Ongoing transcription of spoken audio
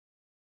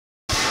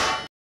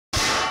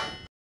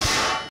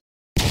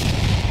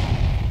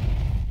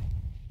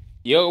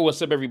Yo,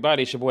 what's up,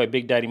 everybody? It's your boy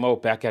Big Daddy Mo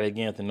back at it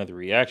again with another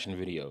reaction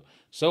video.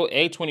 So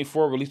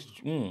A24 released.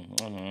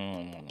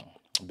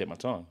 I bit my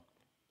tongue.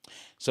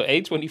 So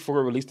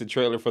A24 released the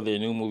trailer for their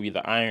new movie,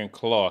 The Iron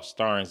Claw,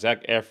 starring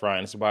Zac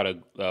Efron. It's about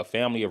a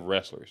family of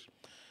wrestlers.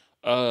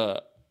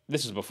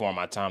 This is before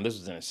my time. This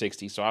was in the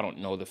 '60s, so I don't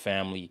know the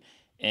family.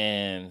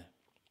 And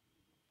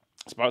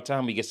it's about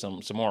time we get some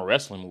more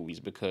wrestling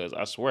movies because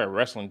I swear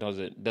wrestling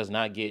does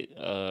not get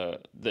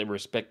the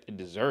respect it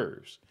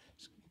deserves.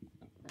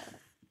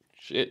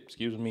 Shit,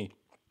 excuse me.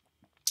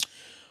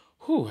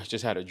 Whew, I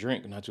just had a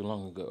drink not too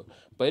long ago.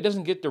 But it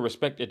doesn't get the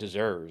respect it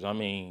deserves. I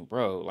mean,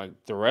 bro, like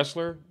The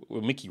Wrestler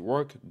with Mickey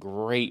Rourke,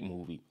 great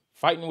movie.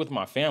 Fighting with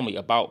My Family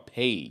about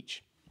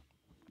Paige.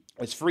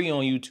 It's free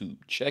on YouTube.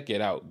 Check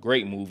it out.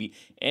 Great movie.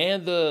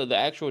 And the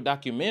actual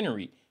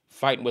documentary,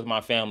 Fighting with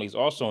My Family, is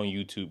also on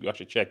YouTube. Y'all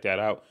should check that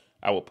out.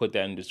 I will put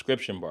that in the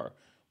description bar.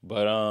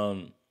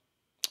 But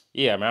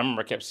yeah, man, I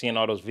remember I kept seeing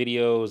all those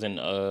videos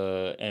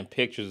and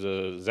pictures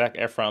of Zac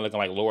Efron looking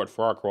like Lord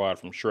Farquaad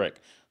from Shrek.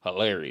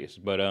 Hilarious.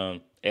 But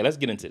hey, let's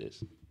get into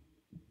this.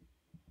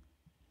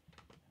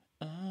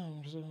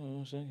 I'm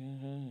so sick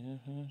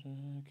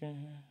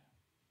of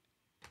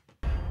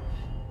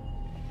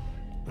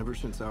Ever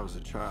since I was a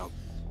child,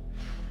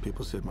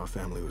 people said my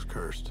family was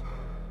cursed.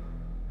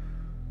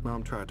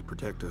 Mom tried to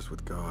protect us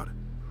with God.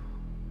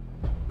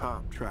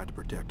 Pop tried to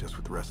protect us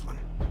with wrestling.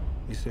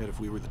 He said if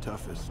we were the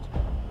toughest,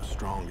 the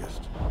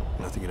strongest,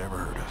 nothing had ever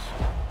hurt us.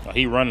 Oh,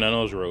 he running on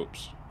those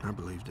ropes. I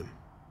believed him.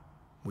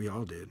 We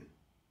all did.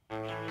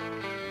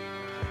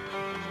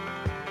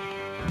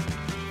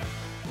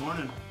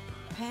 Morning.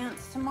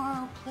 Pants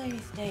tomorrow,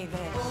 please, David.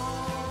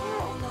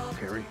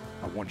 Perry,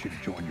 I want you to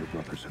join your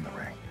brothers in the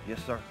ring.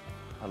 Yes, sir.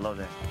 I love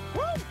that.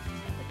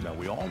 Now,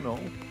 we all know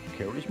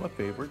Kerry's my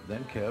favorite,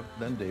 then Kev,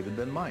 then David,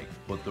 then Mike.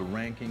 But the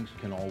rankings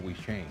can always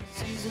change.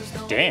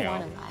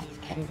 Damn.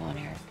 Kevin Von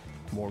Erich.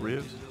 More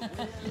ribs?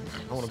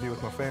 I want to be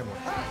with my family.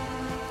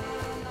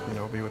 You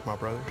know, be with my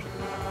brothers.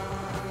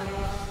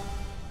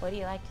 What do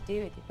you like to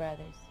do with your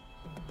brothers?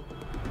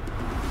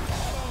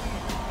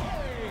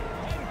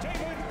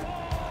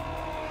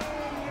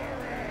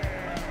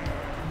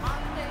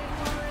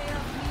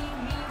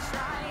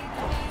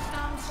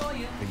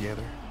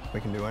 Together,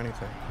 we can do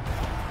anything.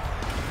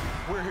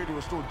 We're here to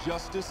restore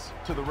justice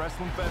to the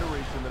Wrestling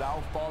Federation that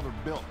our father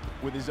built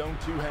with his own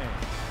two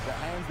hands. The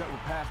hands that were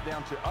passed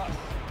down to us.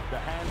 The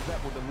hands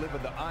that will deliver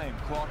the Iron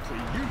Claw to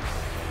you.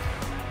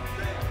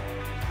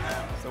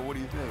 So what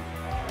do you think?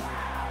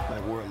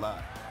 Like, we're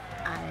alive.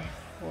 I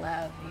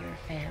love your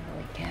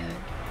family, Kevin.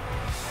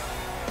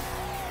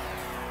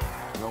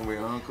 Gonna be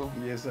an uncle?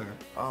 Yes, sir.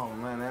 Oh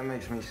man, that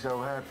makes me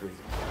so happy.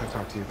 I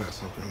talked to you about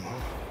something,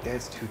 Mom.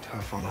 Dad's too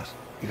tough on us.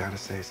 You gotta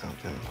say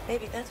something.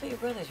 Baby, that's what your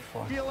brothers are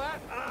for. Feel that?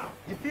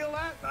 You feel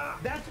that?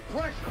 That's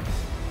pressure.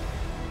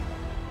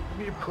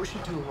 You're pushing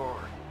too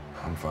hard.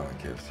 I'm fine,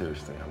 kid.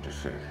 Seriously, I'm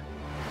just sick.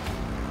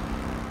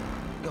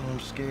 I'm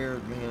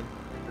scared, man.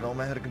 It all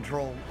out of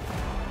control.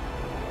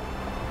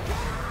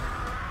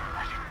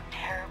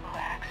 Terrible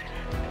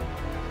accident.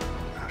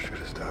 I should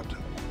have stopped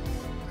him.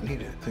 I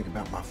need to think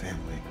about my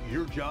family.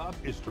 Your job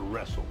is to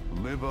wrestle.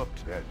 Live up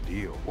to that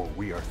deal, or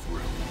we are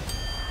through.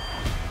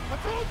 I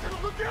told you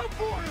to look out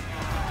for him!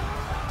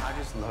 I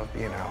just love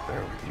being out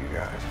there with you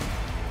guys.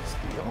 It's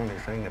the only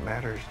thing that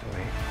matters to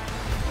me.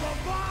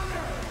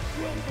 Bonner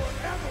will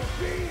forever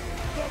be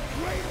the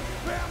greatest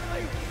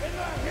family in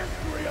the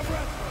history of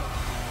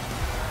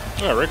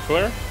wrestling. Oh, Ric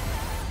Flair?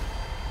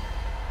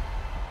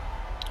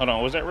 Hold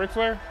on, was that Ric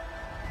Flair?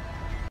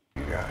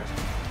 You guys.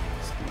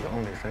 It's the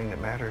only thing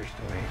that matters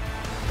to me.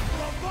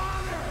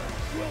 Bonner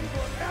will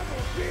forever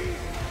be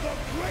the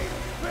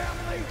greatest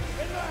family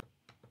in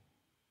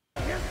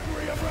the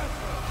history of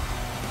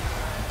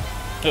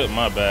wrestling.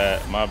 My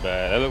bad, my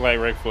bad. That looked like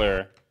Ric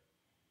Flair.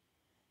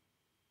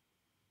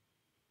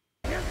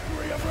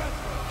 History of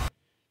wrestling.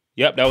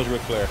 Yep, that was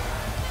Ric Flair.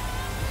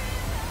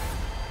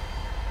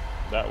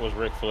 That was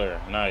Ric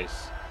Flair.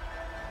 Nice.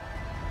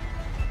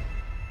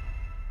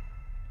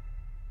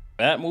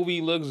 That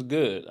movie looks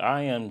good.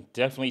 I am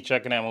definitely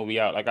checking that movie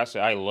out. Like I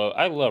said, I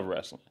love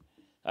wrestling.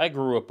 I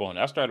grew up on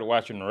it. I started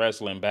watching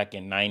wrestling back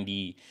in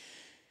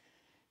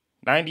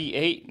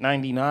 98,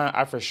 99.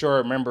 I for sure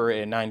remember it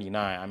in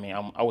 99. I mean,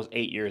 I was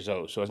 8 years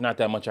old, so it's not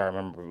that much I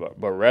remember.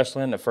 But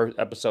wrestling, the first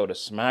episode of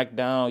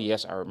SmackDown,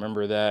 yes, I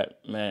remember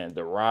that. Man,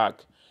 The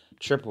Rock,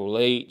 Triple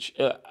H.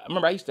 I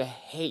remember I used to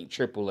hate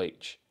Triple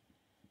H.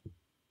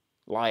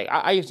 Like,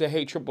 I used to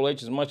hate Triple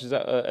H as much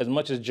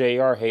as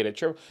JR hated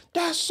Triple.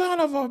 That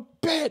son of a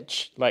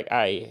bitch! Like,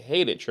 I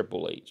hated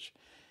Triple H.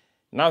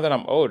 Now that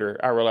I'm older,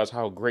 I realize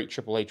how great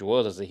Triple H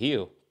was as a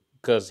heel.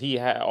 Because he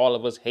had all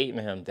of us hating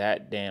him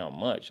that damn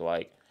much.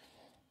 Like,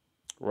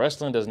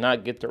 wrestling does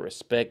not get the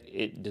respect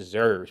it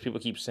deserves. People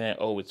keep saying,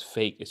 oh, it's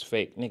fake, it's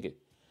fake. Nigga,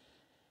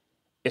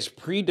 it's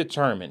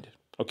predetermined,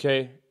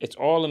 okay? It's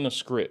all in the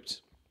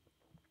script.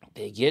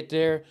 They get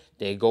there,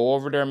 they go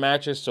over their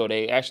matches, so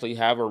they actually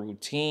have a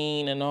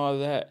routine and all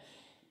that.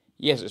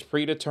 Yes, it's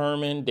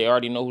predetermined. They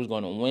already know who's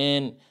going to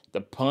win.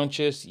 The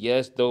punches,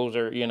 yes, those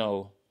are, you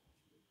know,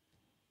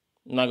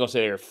 I'm not gonna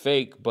say they're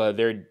fake, but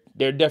they're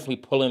definitely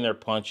pulling their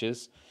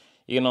punches.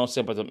 You know what I'm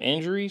saying? But them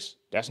injuries,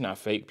 that's not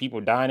fake.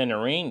 People dying in the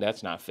ring,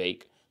 that's not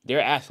fake.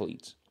 They're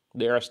athletes.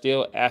 They are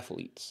still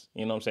athletes.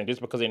 You know what I'm saying?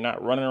 Just because they're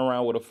not running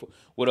around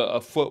with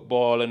a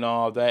football and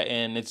all that,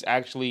 and it's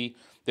actually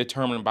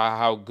determined by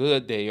how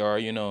good they are.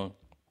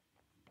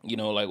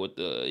 Like with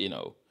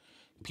the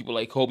people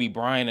like Kobe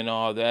Bryant and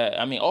all that.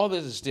 I mean, all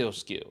this is still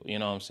skill. You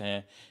know what I'm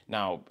saying?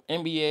 Now,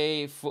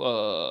 NBA,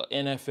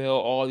 NFL,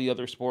 all the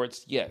other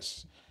sports,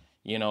 yes.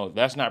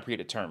 That's not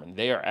predetermined.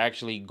 They are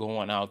actually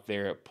going out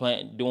there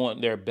playing,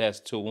 doing their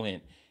best to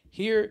win.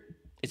 Here,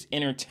 it's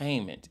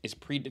entertainment. It's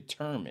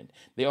predetermined.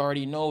 They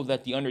already know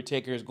that The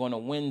Undertaker is going to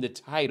win the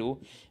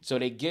title. So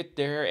they get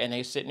there and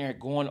they sitting there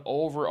going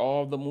over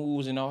all the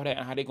moves and all that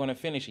and how they're going to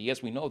finish it.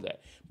 Yes, we know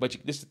that. But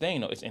this is the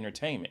thing, though. It's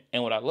entertainment.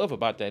 And what I love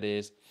about that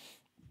is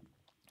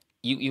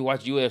you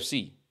watch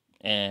UFC,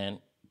 and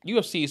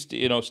UFC is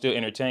still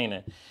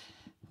entertaining.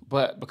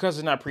 But because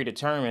it's not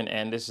predetermined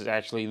and this is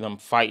actually them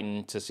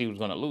fighting to see who's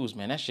going to lose,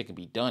 man, that shit can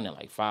be done in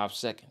like 5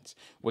 seconds,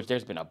 which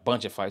there's been a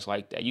bunch of fights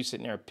like that. You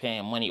sitting there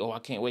paying money. Oh, I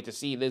can't wait to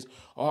see this.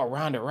 Oh,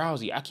 Ronda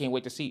Rousey, I can't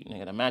wait to see.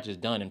 Nigga, the match is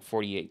done in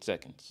 48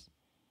 seconds.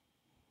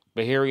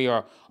 But here we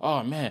are.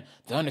 Oh, man,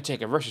 The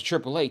Undertaker versus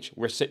Triple H.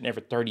 We're sitting there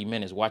for 30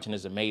 minutes watching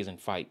this amazing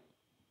fight.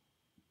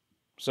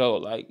 So,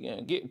 like,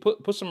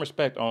 put some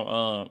respect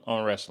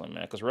on wrestling,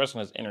 man, because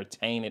wrestling is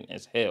entertaining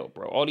as hell,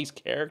 bro. All these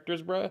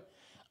characters, bro.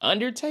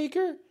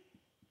 Undertaker?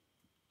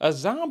 A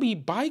zombie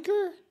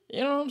biker?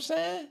 You know what I'm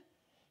saying?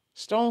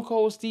 Stone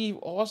Cold Steve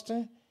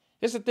Austin.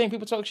 It's the thing,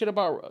 people talk shit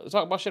about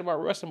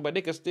wrestling, but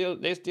they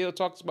still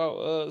talk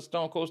about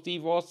Stone Cold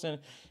Steve Austin,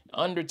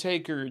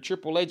 Undertaker,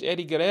 Triple H,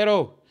 Eddie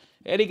Guerrero,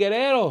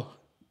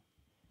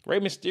 Rey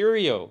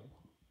Mysterio.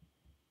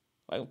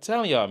 Like I'm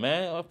telling y'all,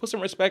 man, put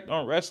some respect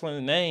on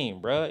wrestling's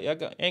name, bro.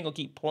 Y'all ain't gonna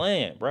keep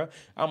playing, bro.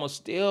 I'ma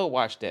still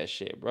watch that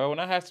shit, bro. When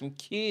I have some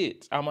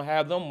kids, I'ma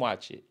have them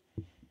watch it.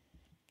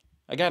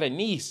 I got a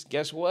niece.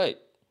 Guess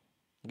what?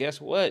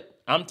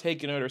 I'm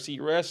taking her to see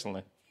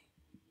wrestling.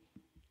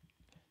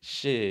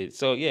 Shit.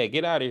 So, yeah,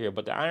 get out of here.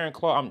 But the Iron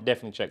Claw, I'm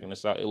definitely checking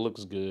this out. It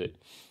looks good.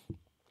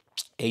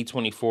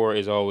 A24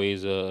 is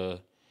always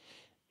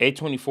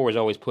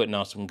putting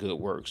out some good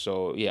work.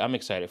 So, yeah, I'm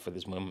excited for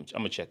this one. I'm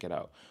going to check it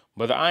out.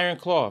 But the Iron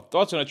Claw,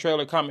 thoughts on the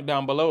trailer, comment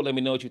down below. Let me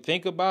know what you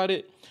think about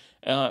it.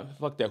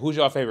 Fuck that. Who's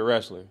your favorite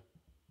wrestler?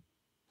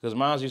 Because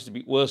mine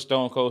was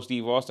Stone Cold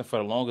Steve Austin for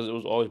the longest. It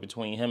was always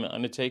between him and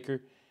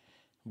Undertaker.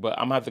 But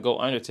I'm going to have to go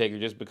Undertaker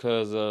just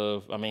because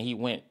he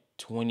went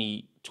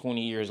 20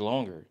 years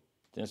longer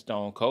than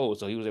Stone Cold.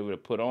 So he was able to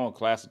put on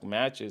classic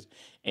matches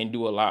and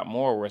do a lot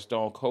more, where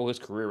Stone Cold, his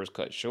career was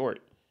cut short.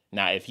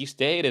 Now, if he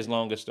stayed as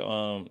long as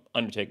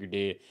Undertaker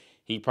did,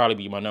 he'd probably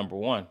be my number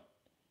one.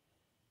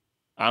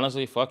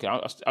 Honestly, fuck it.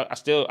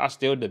 I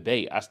still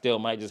debate. I still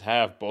might just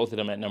have both of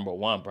them at number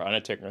one, bro.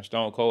 Undertaker and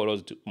Stone Cold,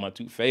 those are my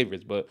two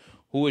favorites. But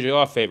who is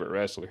your favorite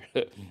wrestler?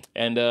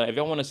 And if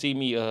y'all want to see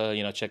me,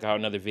 check out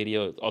another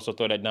video, also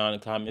throw that down in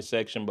the comment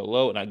section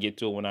below, and I'll get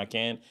to it when I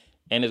can.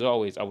 And as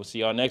always, I will see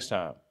y'all next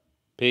time.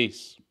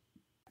 Peace.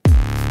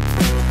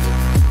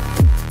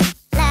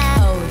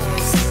 Loud.